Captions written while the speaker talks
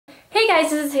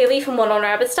guys, this is Haley from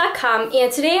OneOnRabbits.com, and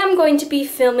today I'm going to be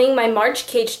filming my March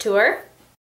cage tour.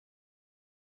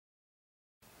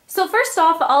 So first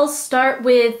off, I'll start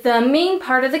with the main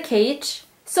part of the cage.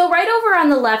 So right over on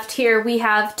the left here we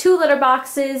have 2 litter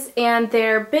boxes and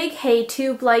their big hay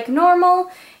tube like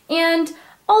normal, and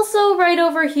also right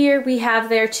over here we have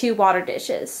their 2 water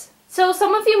dishes. So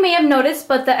some of you may have noticed,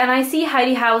 but the NIC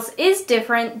Heidi House is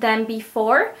different than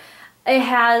before. It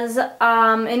has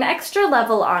an extra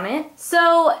level on it.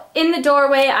 So in the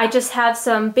doorway I just have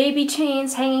some baby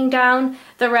chains hanging down.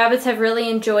 The rabbits have really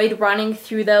enjoyed running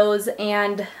through those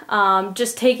and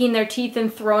just taking their teeth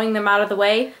and throwing them out of the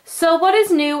way. So what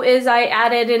is new is I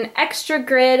added an extra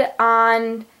grid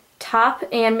on top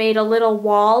and made a little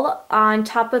wall on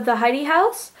top of the Heidi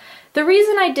House. The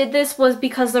reason I did this was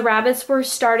because the rabbits were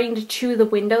starting to chew the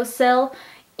windowsill,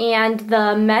 and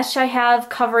the mesh I have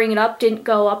covering it up didn't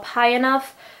go up high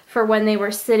enough for when they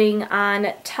were sitting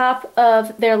on top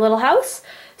of their little house.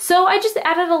 So I just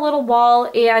added a little wall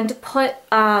and put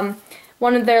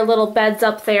one of their little beds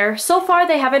up there. So far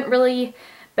they haven't really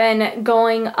been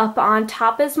going up on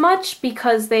top as much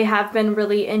because they have been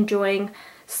really enjoying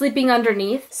sleeping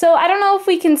underneath. So I don't know if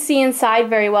we can see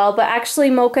inside very well, but actually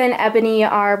Mocha and Ebony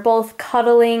are both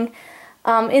cuddling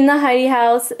in the Heidi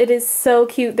House. It is so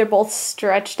cute. They're both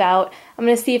stretched out. I'm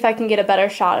going to see if I can get a better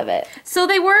shot of it. So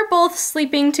they were both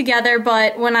sleeping together,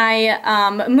 but when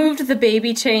I moved the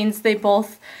baby chains, they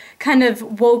both kind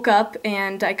of woke up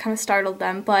and I kind of startled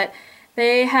them. But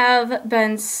they have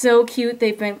been so cute.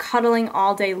 They've been cuddling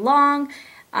all day long.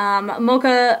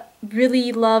 Mocha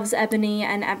really loves Ebony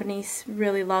and Ebony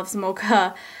really loves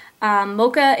Mocha.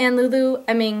 Ebony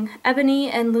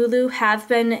and Lulu have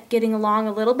been getting along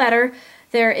a little better.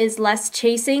 There is less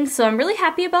chasing, so I'm really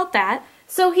happy about that.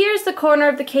 So here's the corner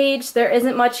of the cage. There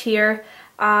isn't much here.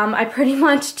 I pretty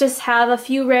much just have a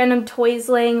few random toys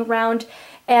laying around,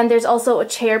 and there's also a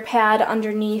chair pad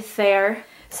underneath there.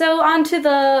 So onto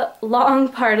the long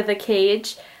part of the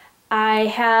cage. I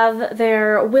have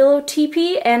their willow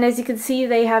teepee, and as you can see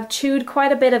they have chewed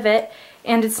quite a bit of it,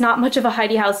 and it's not much of a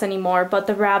Heidi House anymore, but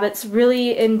the rabbits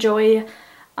really enjoy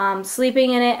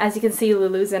sleeping in it. As you can see,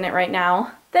 Lulu's in it right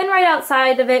now. Then right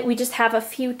outside of it we just have a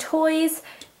few toys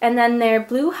and then their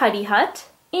blue Heidi hut.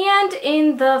 And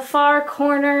in the far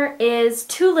corner is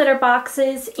 2 litter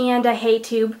boxes and a hay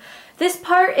tube. This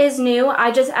part is new.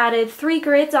 I just added 3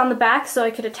 grids on the back so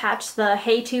I could attach the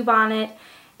hay tube on it,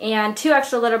 and 2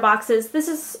 extra litter boxes. This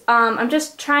is, I'm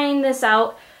just trying this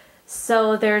out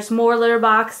so there's more litter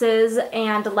boxes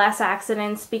and less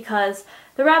accidents, because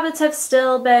the rabbits have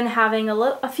still been having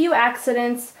a few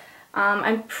accidents.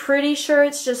 I'm pretty sure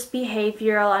it's just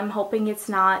behavioral. I'm hoping it's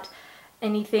not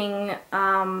anything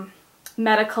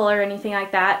medical or anything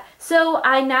like that. So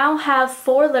I now have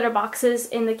 4 litter boxes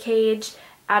in the cage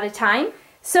at a time.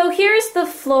 So here's the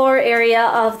floor area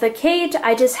of the cage.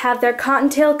 I just have their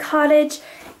Cottontail cottage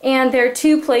and their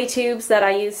 2 play tubes that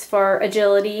I use for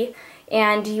agility,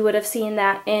 and you would have seen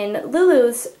that in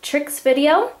Lulu's tricks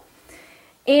video.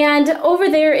 And over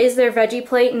there is their veggie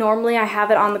plate. Normally I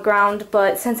have it on the ground,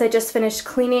 but since I just finished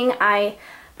cleaning, I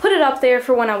put it up there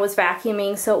for when I was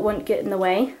vacuuming so it wouldn't get in the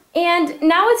way. And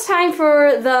now it's time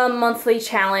for the monthly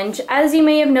challenge. As you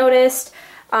may have noticed,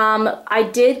 I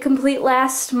did complete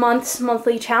last month's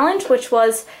monthly challenge, which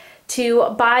was to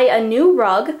buy a new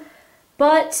rug.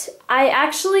 But I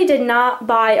actually did not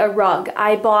buy a rug.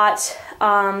 I bought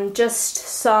just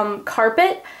some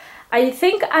carpet. I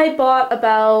think I bought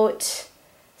about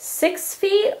 6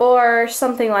 feet or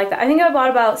something like that. I think I bought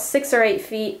about 6 or 8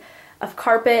 feet of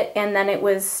carpet, and then it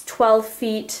was 12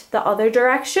 feet the other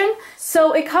direction.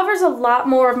 So it covers a lot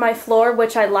more of my floor,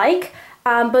 which I like.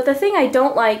 But the thing I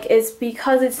don't like is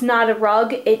because it's not a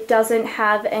rug, it doesn't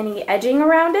have any edging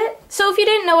around it. So if you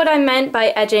didn't know what I meant by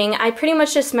edging, I pretty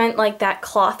much just meant like that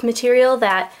cloth material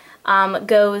that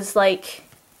goes like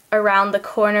around the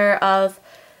corner of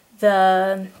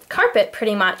the carpet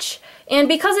pretty much. And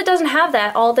because it doesn't have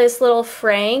that, all this little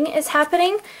fraying is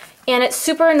happening, and it's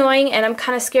super annoying, and I'm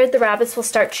kind of scared the rabbits will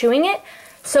start chewing it.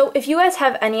 So if you guys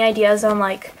have any ideas on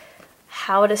like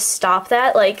how to stop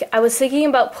that, like I was thinking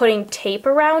about putting tape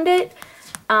around it.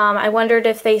 I wondered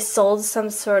if they sold some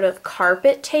sort of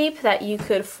carpet tape that you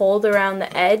could fold around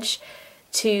the edge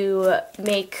to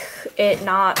make it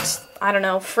not, I don't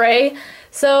know, fray.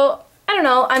 So I don't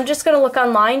know, I'm just going to look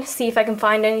online, see if I can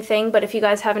find anything, but if you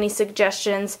guys have any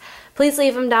suggestions, please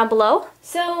leave them down below.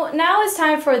 So now it's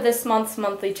time for this month's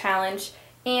monthly challenge.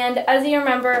 And as you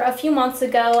remember, a few months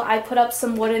ago I put up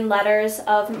some wooden letters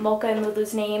of Mocha and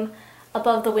Lulu's name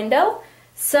above the window.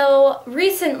 So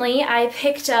recently I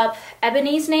picked up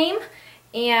Ebony's name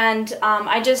and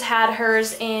I just had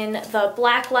hers in the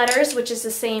black letters, which is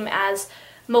the same as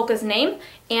Mocha's name,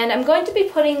 and I'm going to be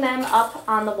putting them up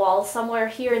on the wall somewhere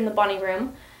here in the bunny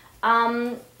room.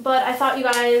 But I thought you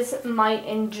guys might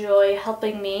enjoy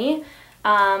helping me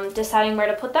deciding where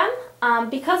to put them.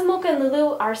 Because Mocha and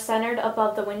Lulu are centered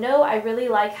above the window, I really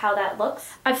like how that looks.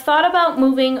 I've thought about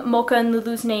moving Mocha and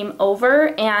Lulu's name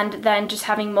over and then just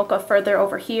having Mocha further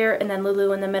over here and then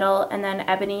Lulu in the middle and then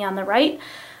Ebony on the right.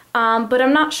 But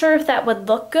I'm not sure if that would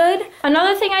look good.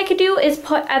 Another thing I could do is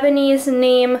put Ebony's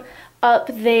name up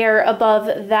there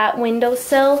above that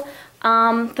windowsill.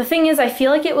 The thing is, I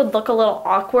feel like it would look a little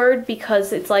awkward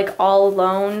because it's like all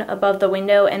alone above the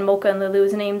window and Mocha and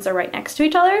Lulu's names are right next to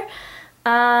each other.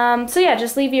 So yeah,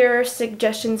 just leave your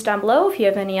suggestions down below if you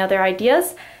have any other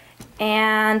ideas.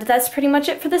 And that's pretty much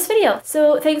it for this video.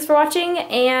 So thanks for watching,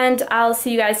 and I'll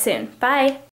see you guys soon. Bye!